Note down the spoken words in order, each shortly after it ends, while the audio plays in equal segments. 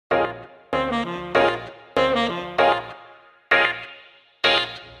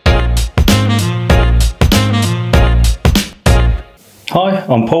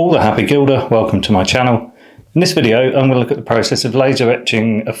I'm Paul, the Happy Gilder. Welcome to my channel. In this video, I'm going to look at the process of laser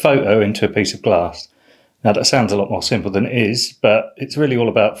etching a photo into a piece of glass. Now that sounds a lot more simple than it is, but it's really all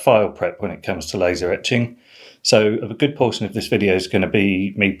about file prep when it comes to laser etching. So a good portion of this video is going to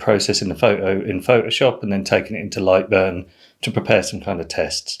be me processing the photo in Photoshop and then taking it into Lightburn to prepare some kind of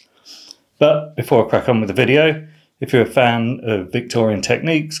tests. But before I crack on with the video, if you're a fan of Victorian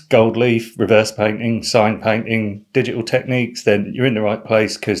techniques, gold leaf, reverse painting, sign painting, digital techniques, then you're in the right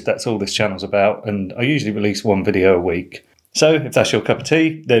place because that's all this channel's about, and I usually release one video a week. So if that's your cup of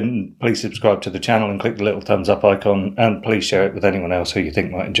tea, then please subscribe to the channel and click the little thumbs up icon, and please share it with anyone else who you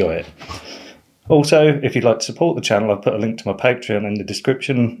think might enjoy it. Also, if you'd like to support the channel, I've put a link to my Patreon in the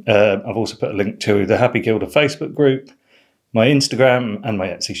description. I've also put a link to the Happy Gilder Facebook group, my Instagram and my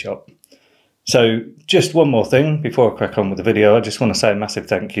Etsy shop. So just one more thing before I crack on with the video. I just want to say a massive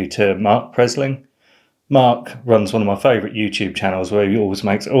thank you to Mark Presling. Mark runs one of my favourite YouTube channels where he always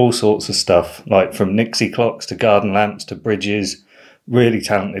makes all sorts of stuff, like from Nixie clocks to garden lamps to bridges. Really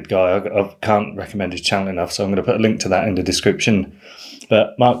talented guy. I can't recommend his channel enough, so I'm going to put a link to that in the description.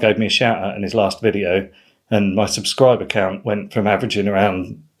 But Mark gave me a shout out in his last video, and my subscriber count went from averaging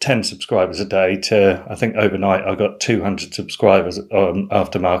around 10 subscribers a day to, I think overnight I got 200 subscribers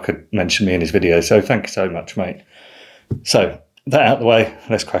after Mark had mentioned me in his video. So thank you so much, mate. So that out of the way,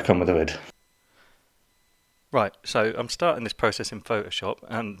 let's crack on with the vid. Right, so I'm starting this process in Photoshop,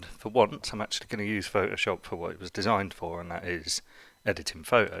 and for once I'm actually going to use Photoshop for what it was designed for, and that is editing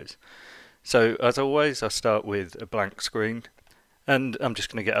photos. So as always, I start with a blank screen, and I'm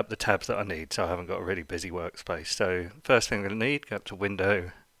just going to get up the tabs that I need, so I haven't got a really busy workspace. So first thing I'm going to need, go up to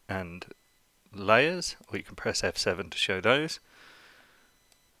Window and Layers, or you can press F7 to show those.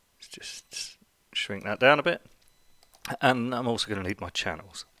 Let's just shrink that down a bit. And I'm also going to need my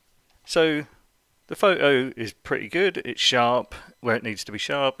channels. So the photo is pretty good, it's sharp where it needs to be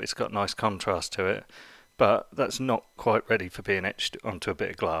sharp, it's got nice contrast to it, but that's not quite ready for being etched onto a bit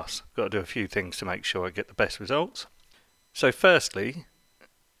of glass. Got to do a few things to make sure I get the best results. So firstly,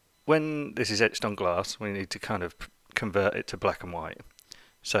 when this is etched on glass, we need to kind of convert it to black and white.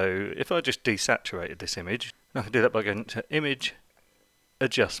 So if I just desaturated this image, I can do that by going to Image,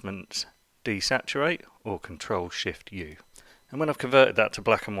 Adjustments, Desaturate, or Control-Shift-U. And when I've converted that to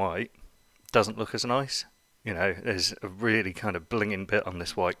black and white, it doesn't look as nice. You know, there's a really kind of blinging bit on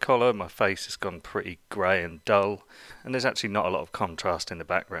this white collar, my face has gone pretty grey and dull, and there's actually not a lot of contrast in the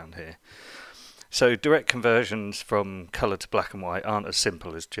background here. So direct conversions from colour to black and white aren't as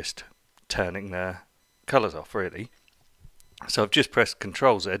simple as just turning their colours off, really. So I've just pressed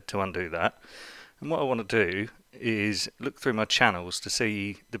Ctrl-Z to undo that, and what I want to do is look through my channels to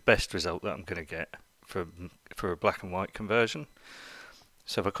see the best result that I'm going to get for a black and white conversion.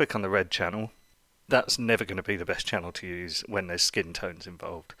 So if I click on the red channel, that's never going to be the best channel to use when there's skin tones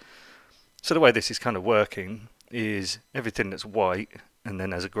involved. So the way this is kind of working is everything that's white and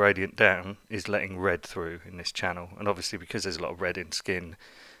then as a gradient down is letting red through in this channel, and obviously because there's a lot of red in skin,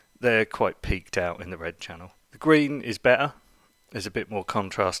 they're quite peaked out in the red channel. The green is better. There's a bit more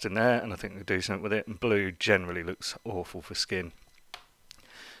contrast in there, and I think we'll do something with it, and blue generally looks awful for skin.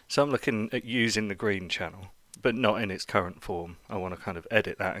 So I'm looking at using the green channel, but not in its current form. I want to kind of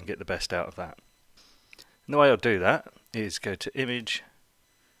edit that and get the best out of that. And the way I'll do that is go to Image,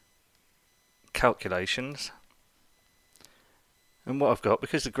 Calculations, and what I've got,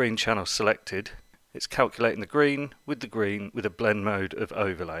 because the green channel's selected, it's calculating the green with a blend mode of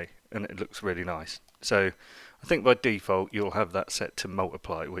overlay, and it looks really nice. So I think by default you'll have that set to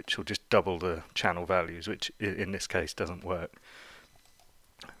multiply, which will just double the channel values, which in this case doesn't work.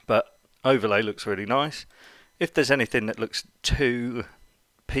 But overlay looks really nice. If there's anything that looks too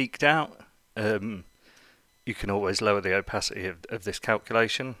peaked out, you can always lower the opacity of this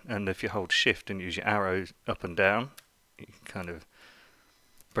calculation, and if you hold shift and use your arrows up and down, you can kind of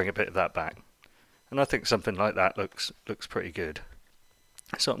bring a bit of that back. And I think something like that looks pretty good.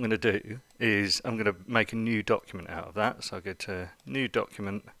 So what I'm going to do is I'm going to make a new document out of that. So I'll go to New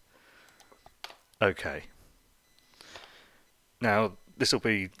Document, OK. Now this will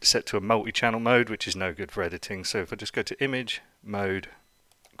be set to a multi-channel mode, which is no good for editing. So if I just go to Image, Mode,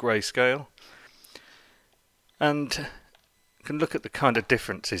 Grayscale, and you can look at the kind of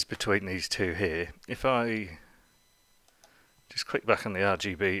differences between these two here. If I just click back on the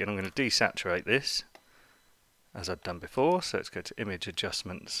RGB, and I'm going to desaturate this as I've done before. So let's go to Image,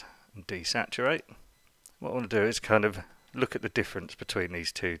 Adjustments, and Desaturate. What I want to do is kind of look at the difference between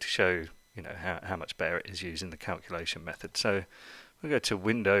these two to show, you know, how much better it is using the calculation method. So we'll go to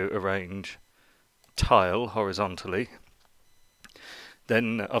Window, Arrange, Tile horizontally.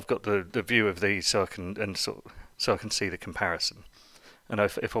 Then I've got the view of these so I can see the comparison. And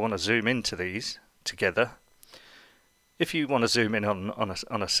if I want to zoom into these together, if you want to zoom in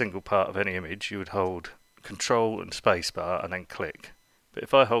on a single part of any image, you would hold Control and spacebar and then click. But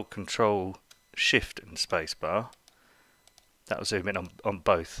if I hold Control, Shift and spacebar, that will zoom in on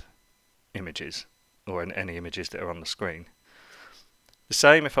both images, or in any images that are on the screen. The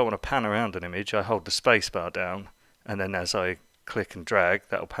same if I want to pan around an image, I hold the spacebar down, and then as I click and drag,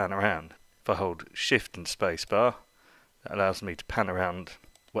 that will pan around. If I hold Shift and spacebar, that allows me to pan around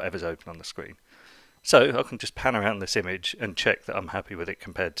whatever's open on the screen. So I can just pan around this image and check that I'm happy with it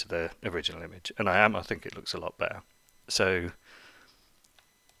compared to the original image. And I am. I think it looks a lot better. So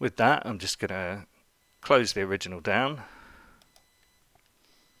with that, I'm just going to close the original down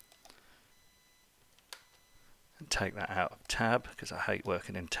and take that out of tab, because I hate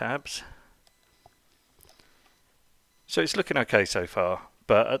working in tabs. So it's looking okay so far,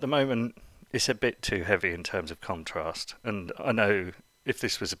 but at the moment it's a bit too heavy in terms of contrast. And I know if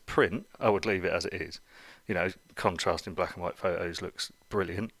this was a print, I would leave it as it is. You know, contrast in black and white photos looks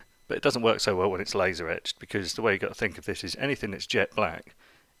brilliant, but it doesn't work so well when it's laser etched, because the way you've got to think of this is anything that's jet black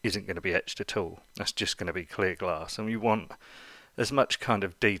isn't going to be etched at all. That's just going to be clear glass, and you want as much kind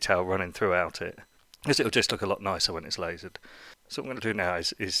of detail running throughout it, because it'll just look a lot nicer when it's lasered. So what I'm going to do now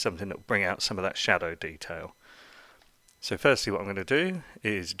is something that will bring out some of that shadow detail. So firstly, what I'm going to do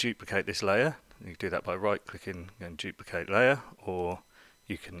is duplicate this layer. You can do that by right clicking and duplicate layer, or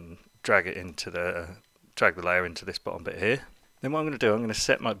you can drag the layer into this bottom bit here. Then what I'm going to do, I'm going to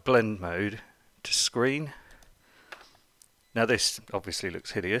set my blend mode to screen. Now this obviously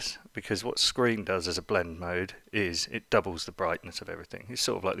looks hideous, because what screen does as a blend mode is it doubles the brightness of everything. It's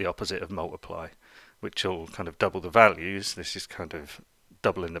sort of like the opposite of multiply, which will kind of double the values. This is kind of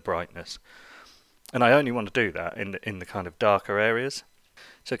doubling the brightness. And I only want to do that in the kind of darker areas.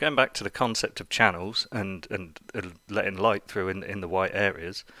 So going back to the concept of channels and letting light through in the white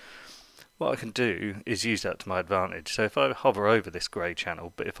areas, what I can do is use that to my advantage. So if I hover over this grey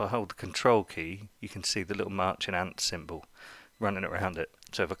channel, but if I hold the Control key, you can see the little marching ant symbol running around it.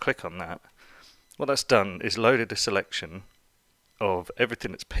 So if I click on that, what that's done is loaded a selection of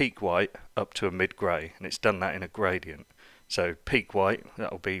everything that's peak white up to a mid grey, and it's done that in a gradient. So peak white,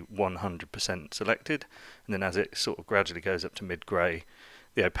 that will be 100% selected, and then as it sort of gradually goes up to mid grey,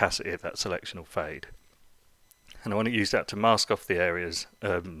 the opacity of that selection will fade. And I want to use that to mask off the areas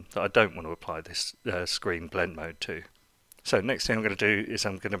that I don't want to apply this screen blend mode to. So next thing I'm going to do is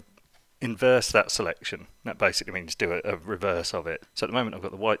I'm going to inverse that selection. That basically means do a reverse of it. So at the moment I've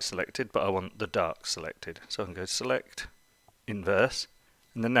got the white selected, but I want the dark selected. So I can go select, inverse,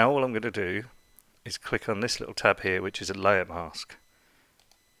 and then now all I'm going to do is click on this little tab here, which is a layer mask.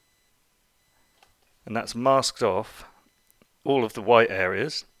 And that's masked off all of the white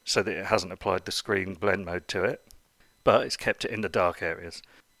areas so that it hasn't applied the screen blend mode to it, but it's kept it in the dark areas.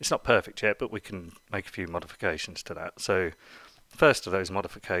 It's not perfect yet, but we can make a few modifications to that. So the first of those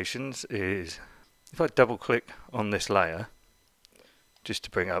modifications is if I double click on this layer, just to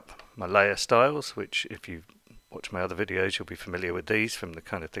bring up my layer styles, which if you watch my other videos you'll be familiar with these from the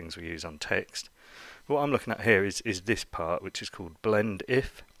kind of things we use on text. What I'm looking at here is this part, which is called blend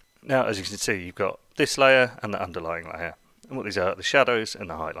if. Now as you can see, you've got this layer and the underlying layer, and what these are the shadows and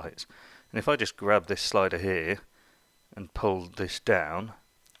the highlights. And if I just grab this slider here and pull this down,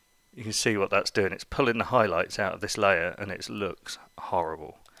 you can see what that's doing. It's pulling the highlights out of this layer and it looks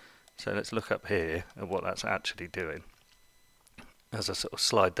horrible. So let's look up here at what that's actually doing. As I sort of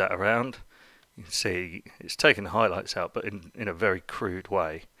slide that around, you can see it's taking the highlights out, but in a very crude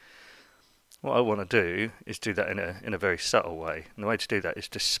way. What I want to do is do that in a very subtle way. And the way to do that is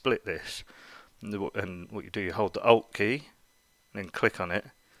to split this. And what you do, you hold the Alt key and then click on it.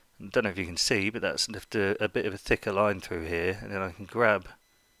 I don't know if you can see, but that's left a bit of a thicker line through here. And then I can grab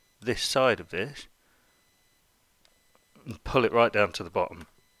this side of this and pull it right down to the bottom.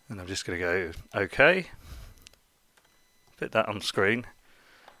 And I'm just going to go OK. Fit that on screen.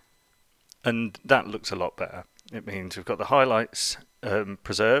 And that looks a lot better. It means we've got the highlights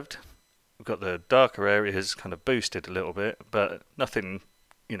preserved. We've got the darker areas kind of boosted a little bit, but nothing,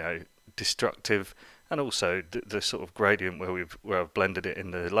 you know, destructive. And also the sort of gradient where I've blended it in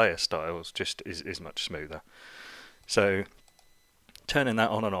the layer styles just is much smoother. So turning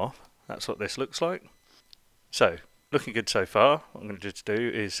that on and off, that's what this looks like. So looking good so far. What I'm going to just do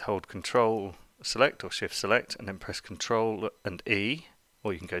is hold Control Select or Shift Select and then press Control and E,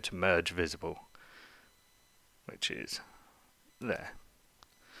 or you can go to Merge Visible, which is there.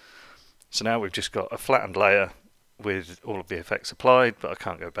 So now we've just got a flattened layer with all of the effects applied, but I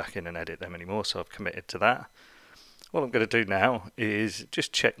can't go back in and edit them anymore, so I've committed to that. What I'm going to do now is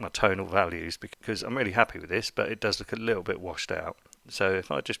just check my tonal values, because I'm really happy with this, but it does look a little bit washed out. So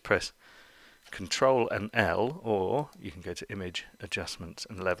if I just press Control and L, or you can go to Image, Adjustments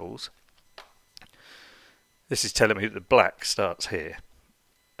and Levels, this is telling me that the black starts here.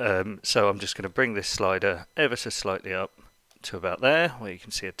 So I'm just going to bring this slider ever so slightly up to about there, where you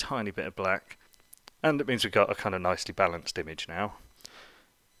can see a tiny bit of black, and it means we've got a kind of nicely balanced image now.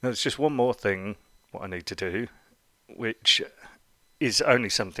 Now there's just one more thing what I need to do, which is only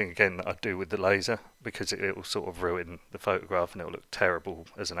something again that I do with the laser, because it will sort of ruin the photograph and it will look terrible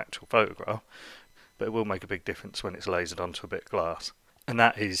as an actual photograph, but it will make a big difference when it's lasered onto a bit of glass, and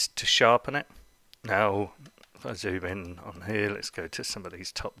that is to sharpen it. Now if I zoom in on here, let's go to some of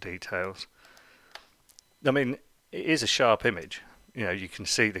these top details. I mean, it is a sharp image, you know, you can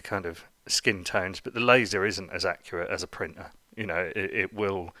see the kind of skin tones, but the laser isn't as accurate as a printer. You know,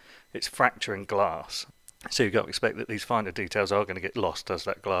 it's fracturing glass, so you've got to expect that these finer details are going to get lost as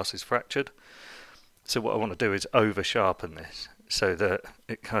that glass is fractured. So what I want to do is over sharpen this so that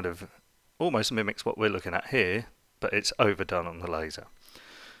it kind of almost mimics what we're looking at here, but it's overdone on the laser.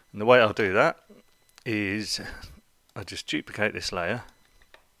 And the way I'll do that is I just duplicate this layer.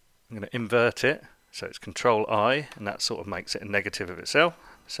 I'm going to invert it, so it's Control I, and that sort of makes it a negative of itself.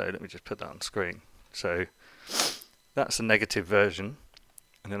 So let me just put that on screen. So that's the negative version,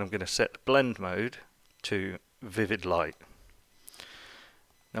 and then I'm going to set the blend mode to vivid light.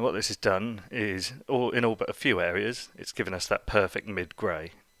 Now what this has done is, in all but a few areas, it's given us that perfect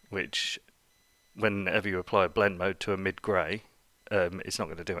mid-grey, which whenever you apply a blend mode to a mid-grey, it's not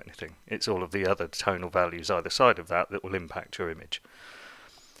going to do anything. It's all of the other tonal values either side of that will impact your image.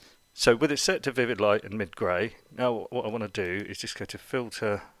 So with it set to vivid light and mid-grey, now what I want to do is just go to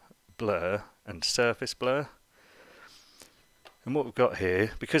Filter, Blur and Surface Blur. And what we've got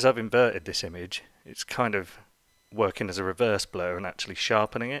here, because I've inverted this image, it's kind of working as a reverse blur and actually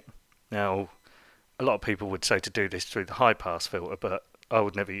sharpening it. Now a lot of people would say to do this through the high pass filter, but I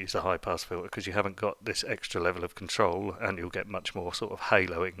would never use the high pass filter because you haven't got this extra level of control and you'll get much more sort of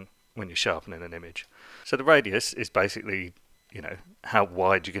haloing when you're sharpening an image. So the radius is basically, you know, how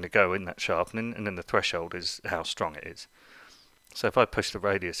wide you're going to go in that sharpening, and then the threshold is how strong it is. So if I push the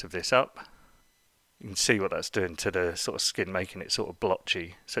radius of this up, you can see what that's doing to the sort of skin, making it sort of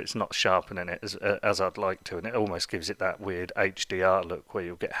blotchy, so it's not sharpening it as I'd like to, and it almost gives it that weird HDR look where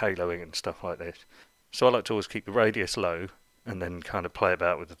you'll get haloing and stuff like this. So I like to always keep the radius low and then kind of play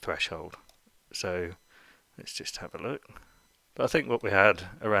about with the threshold. So let's just have a look. But I think what we had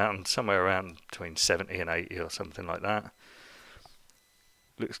around, somewhere around between 70 and 80 or something like that,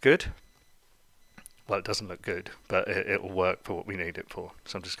 looks good. Well, it doesn't look good, but it will work for what we need it for.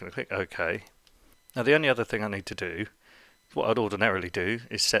 So I'm just going to click OK. Now the only other thing I need to do, what I'd ordinarily do,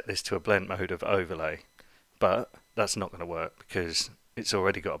 is set this to a blend mode of overlay, but that's not going to work because it's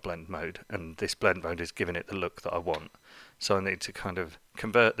already got a blend mode, and this blend mode is giving it the look that I want. So I need to kind of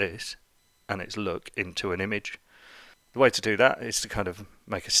convert this and its look into an image. The way to do that is to kind of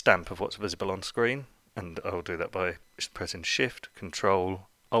make a stamp of what's visible on screen, and I'll do that by just pressing Shift, Control,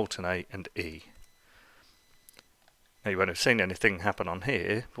 Alternate and E. Now you won't have seen anything happen on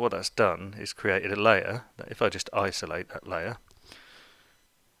here, but what that's done is created a layer that if I just isolate that layer,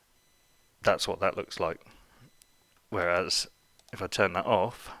 that's what that looks like. Whereas if I turn that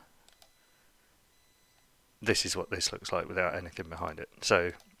off, this is what this looks like without anything behind it.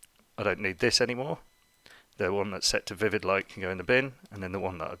 So I don't need this anymore. The one that's set to vivid light can go in the bin, and then the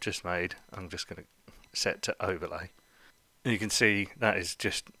one that I've just made, I'm just going to set to overlay. You can see that is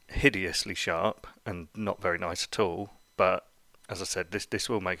just hideously sharp and not very nice at all, but as I said, this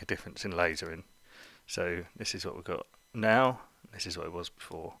will make a difference in lasering. So this is what we've got now, this is what it was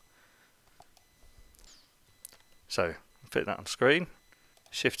before. So fit that on screen,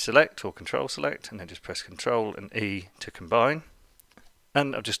 Shift select or Control select, and then just press Control and E to combine.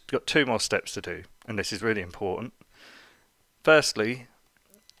 And I've just got two more steps to do, and this is really important. Firstly,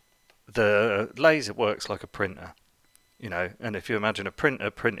 the laser works like a printer. You know, and if you imagine a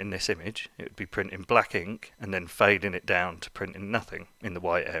printer printing this image, it would be printing black ink and then fading it down to printing nothing in the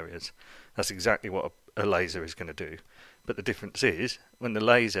white areas. That's exactly what a laser is going to do. But the difference is, when the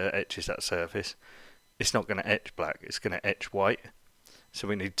laser etches that surface, it's not going to etch black, it's going to etch white. So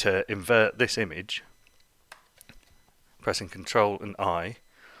we need to invert this image, pressing Control and I.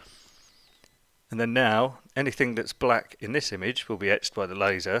 And then now, anything that's black in this image will be etched by the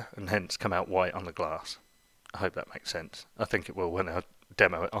laser and hence come out white on the glass. I hope that makes sense. I think it will when I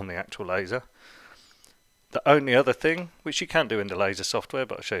demo it on the actual laser. The only other thing, which you can do in the laser software,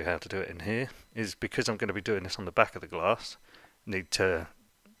 but I'll show you how to do it in here, is because I'm going to be doing this on the back of the glass, I need to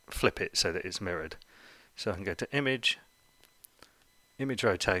flip it so that it's mirrored. So I can go to Image, Image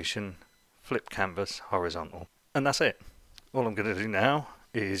Rotation, Flip Canvas, Horizontal, and that's it. all I'm going to do now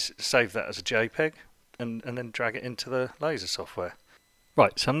is save that as a JPEG and then drag it into the laser software.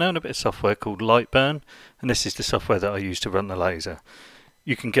 Right, so I'm now in a bit of software called Lightburn, and this is the software that I use to run the laser.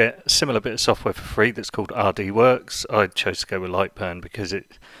 You can get a similar bit of software for free that's called RDWorks. I chose to go with Lightburn because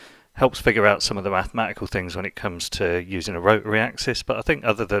it helps figure out some of the mathematical things when it comes to using a rotary axis, but I think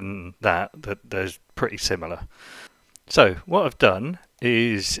other than that, they're pretty similar. So what I've done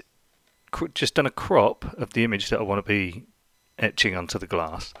is just done a crop of the image that I want to be etching onto the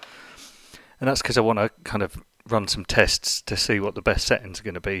glass, and that's because I want to kind of run some tests to see what the best settings are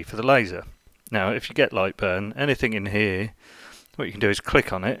going to be for the laser. Now if you get Lightburn, anything in here, what you can do is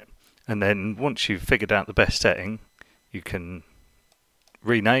click on it, and then once you've figured out the best setting, you can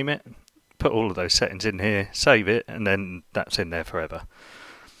rename it, put all of those settings in here, save it, and then that's in there forever.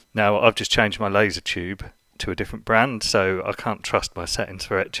 Now I've just changed my laser tube to a different brand, so I can't trust my settings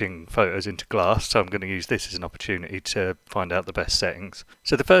for etching photos into glass, so I'm going to use this as an opportunity to find out the best settings.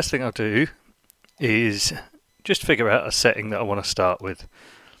 So the first thing I'll do is just figure out a setting that I want to start with,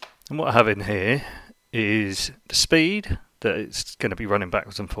 and what I have in here is the speed that it's going to be running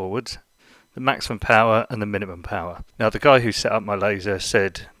backwards and forwards, the maximum power and the minimum power. Now the guy who set up my laser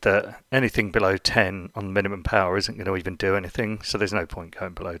said that anything below 10 on the minimum power isn't going to even do anything, so there's no point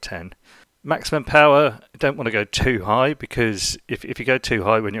going below 10. Maximum power, I don't want to go too high, because if you go too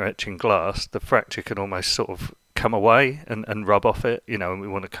high when you're etching glass, the fracture can almost sort of come away and rub off it, you know, and we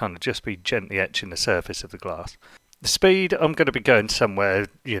want to kind of just be gently etching the surface of the glass. The speed, I'm going to be going somewhere,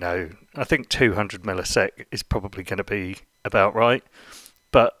 you know, I think 200 millisec is probably going to be about right,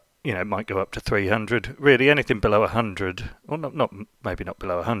 but you know, it might go up to 300. Really, anything below 100, or maybe not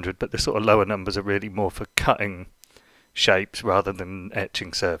below 100, but the sort of lower numbers are really more for cutting shapes rather than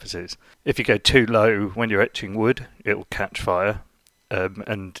etching surfaces. If you go too low when you're etching wood, it will catch fire,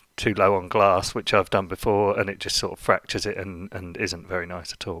 and too low on glass, which I've done before, and it just sort of fractures it and isn't very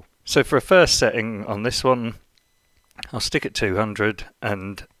nice at all. So for a first setting on this one, I'll stick at 200,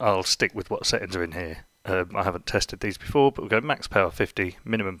 and I'll stick with what settings are in here. I haven't tested these before, but we'll go max power 50,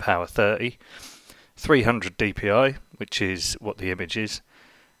 minimum power 30, 300 DPI, which is what the image is,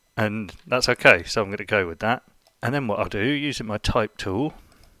 and that's okay, so I'm going to go with that. And then what I'll do, using my type tool,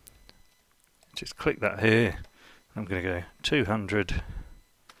 just click that here, I'm going to go 200,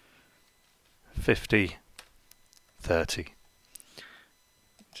 50, 30.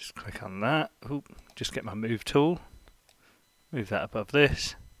 Just click on that, just get my move tool, move that above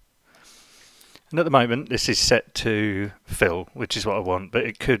this. And at the moment this is set to fill, which is what I want, but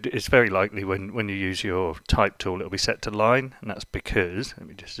it's very likely when you use your type tool it'll be set to line, and that's because, let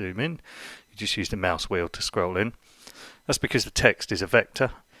me just zoom in, you just use the mouse wheel to scroll in. That's because the text is a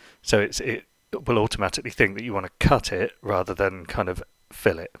vector, so it will automatically think that you want to cut it rather than kind of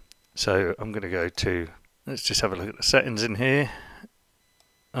fill it. So I'm going to go to, let's just have a look at the settings in here.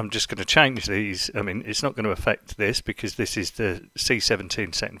 I'm just going to change these. I mean, it's not going to affect this because this is the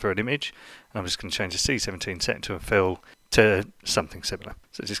C17 setting for an image. And I'm just going to change the C17 setting to a fill to something similar.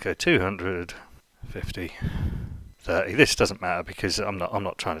 So just go 200, 50, 30. This doesn't matter because I'm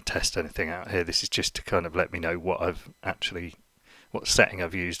not trying to test anything out here. This is just to kind of let me know what setting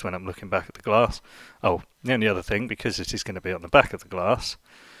I've used when I'm looking back at the glass. Oh, the only other thing, because this is going to be on the back of the glass,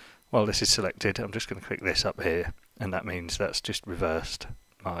 while this is selected, I'm just going to click this up here, and that means that's just reversed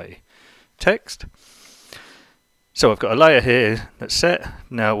my text. So I've got a layer here that's set.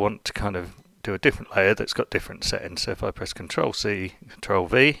 Now I want to kind of do a different layer that's got different settings. So if I press Control C, Control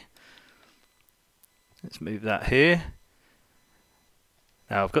V, let's move that here.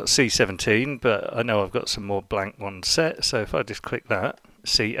 Now I've got C17, but I know I've got some more blank ones set. So if I just click that,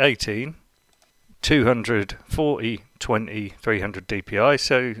 C18, 200, 40, 20, 300 DPI.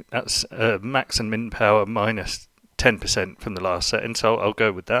 So that's max and min power minus 10% from the last setting, so I'll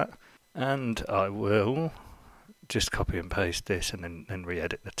go with that, and I will just copy and paste this and then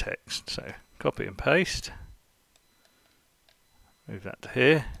re-edit the text. So copy and paste, move that to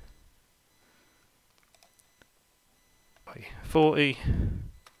here, 40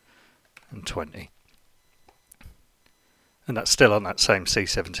 and 20, and that's still on that same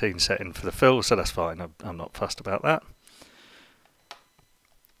C17 setting for the fill, so that's fine. I'm not fussed about that.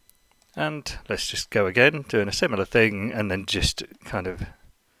 And let's just go again, doing a similar thing, and then just kind of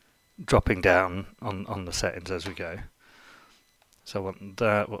dropping down on the settings as we go. So I want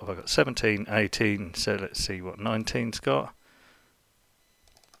that, what have I got, 17, 18, so let's see what 19's got.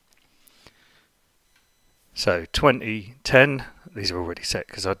 So 20, 10, these are already set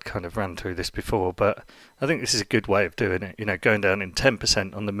because I'd kind of ran through this before, but I think this is a good way of doing it, you know, going down in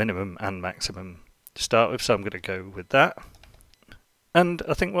 10% on the minimum and maximum to start with, so I'm going to go with that. And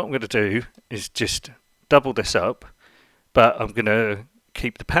I think what I'm going to do is just double this up but I'm going to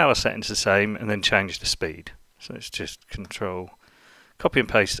keep the power settings the same and then change the speed. So it's just control, copy and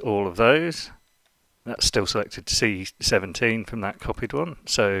paste all of those. That's still selected to C17 from that copied one.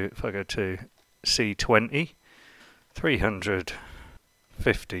 So if I go to C20, 300,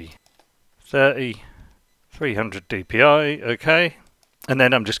 50, 30, 300 dpi, okay. And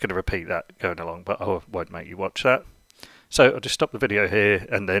then I'm just going to repeat that going along, but I won't make you watch that. So I'll just stop the video here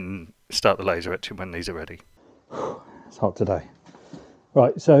and then start the laser etching when these are ready. It's hot today.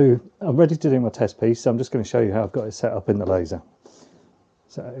 Right, so I'm ready to do my test piece, so I'm just going to show you how I've got it set up in the laser.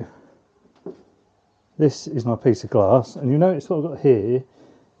 So this is my piece of glass, and you notice what I've got here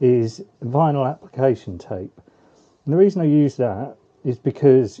is vinyl application tape. And the reason I use that is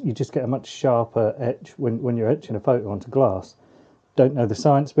because you just get a much sharper etch when you're etching a photo onto glass. Don't know the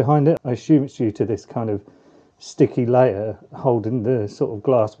science behind it. I assume it's due to this kind of sticky layer holding the sort of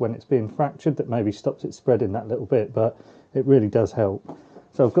glass when it's being fractured that maybe stops it spreading that little bit, but it really does help.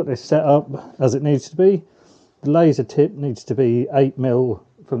 So I've got this set up as it needs to be. The laser tip needs to be 8mm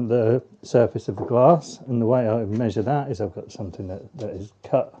from the surface of the glass, and the way I measure that is I've got something that is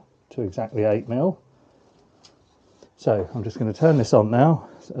cut to exactly 8mm. So I'm just going to turn this on now.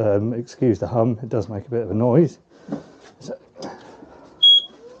 Excuse the hum, it does make a bit of a noise. So,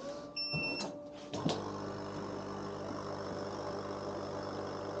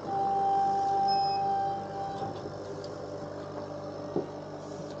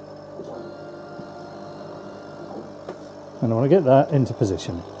 and I want to get that into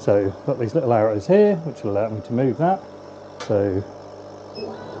position. So I've got these little arrows here which will allow me to move that. So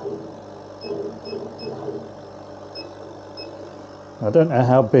I don't know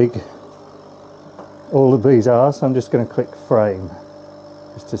how big all of these are, so I'm just going to click frame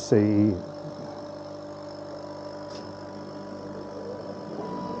just to see.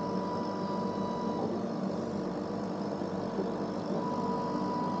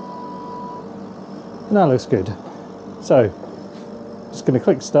 And that looks good. So just going to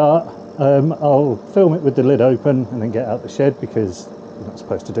click start. I'll film it with the lid open and then get out the shed because you're not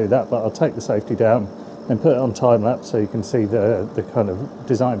supposed to do that, but I'll take the safety down and put it on time lapse so you can see the kind of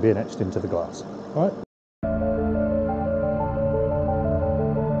design being etched into the glass. All right.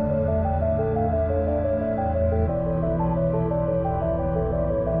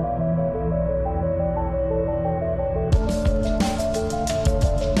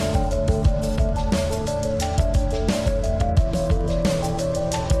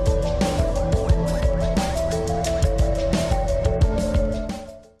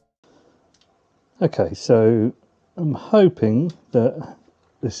 Okay, so I'm hoping that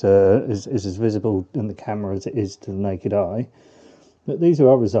this is as visible in the camera as it is to the naked eye, but these are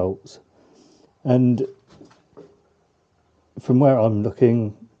our results, and from where I'm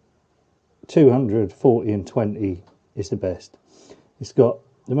looking, 200, 40 and 20 is the best. It's got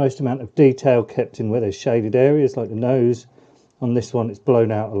the most amount of detail kept in where there's shaded areas like the nose. On this one it's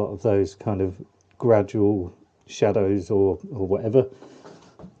blown out a lot of those kind of gradual shadows or whatever.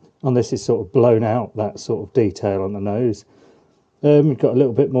 On this is sort of blown out that sort of detail on the nose. We've got a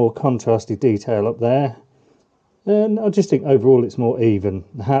little bit more contrasty detail up there, and I just think overall it's more even.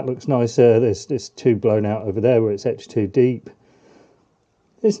 The hat looks nicer. There's too blown out over there where it's etched too deep.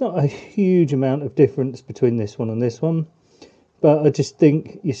 There's not a huge amount of difference between this one and this one, but I just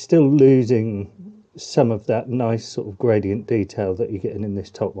think you're still losing some of that nice sort of gradient detail that you're getting in this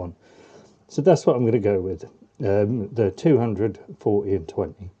top one. So that's what I'm going to go with, the 200, 40 and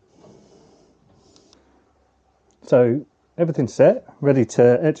 20. So everything's set, ready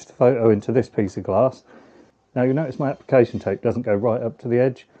to etch the photo into this piece of glass. Now you notice my application tape doesn't go right up to the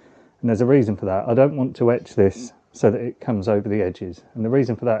edge, and there's a reason for that. I don't want to etch this so that it comes over the edges, and the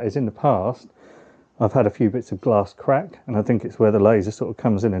reason for that is in the past I've had a few bits of glass crack, and I think it's where the laser sort of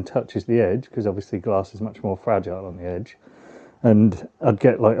comes in and touches the edge, because obviously glass is much more fragile on the edge, and I'd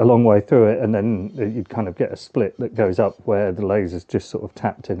get like a long way through it and then you'd kind of get a split that goes up where the laser's just sort of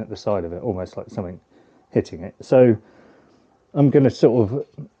tapped in at the side of it, almost like something hitting it. So I'm going to sort of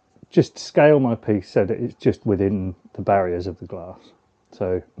just scale my piece so that it's just within the barriers of the glass.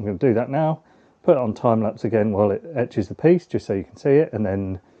 So I'm going to do that now, put it on time lapse again while it etches the piece just so you can see it, and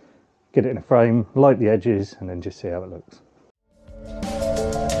then get it in a frame, light the edges, and then just see how it looks.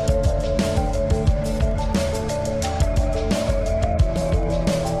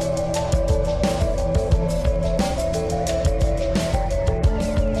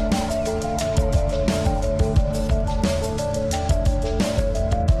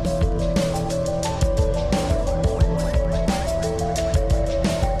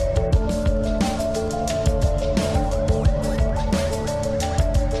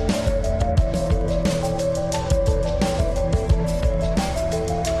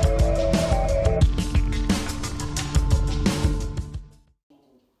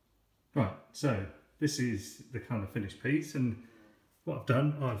 so this is the kind of finished piece, and what I've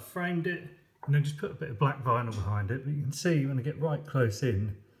done, I've framed it and then just put a bit of black vinyl behind it, but you can see when I get right close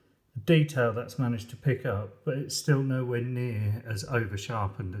in, the detail that's managed to pick up, but it's still nowhere near as over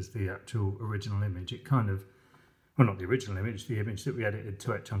sharpened as the actual original image. It kind of, well, not the original image, the image that we edited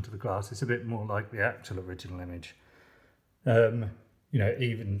to etch onto the glass. It's a bit more like the actual original image. You know,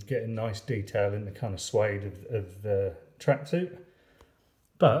 even getting nice detail in the kind of suede of the tracksuit.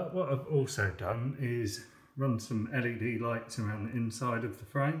 But what I've also done is run some LED lights around the inside of the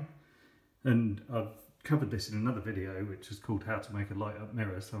frame, and I've covered this in another video which is called how to make a light up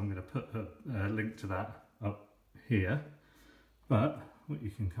mirror, so I'm going to put a link to that up here. But what you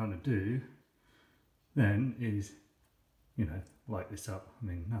can kind of do then is, you know, light this up. I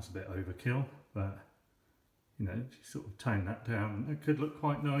mean, that's a bit overkill, but you know, if you sort of tone that down, it could look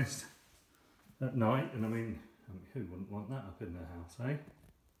quite nice at night. And I mean, who wouldn't want that up in their house, eh?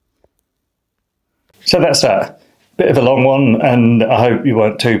 So that's that. Bit of a long one, and I hope you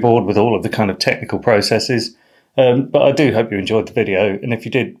weren't too bored with all of the kind of technical processes. But I do hope you enjoyed the video, and if you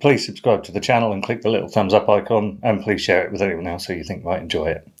did, please subscribe to the channel and click the little thumbs up icon, and please share it with anyone else who you think might enjoy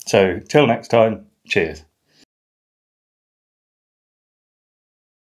it. So till next time, cheers.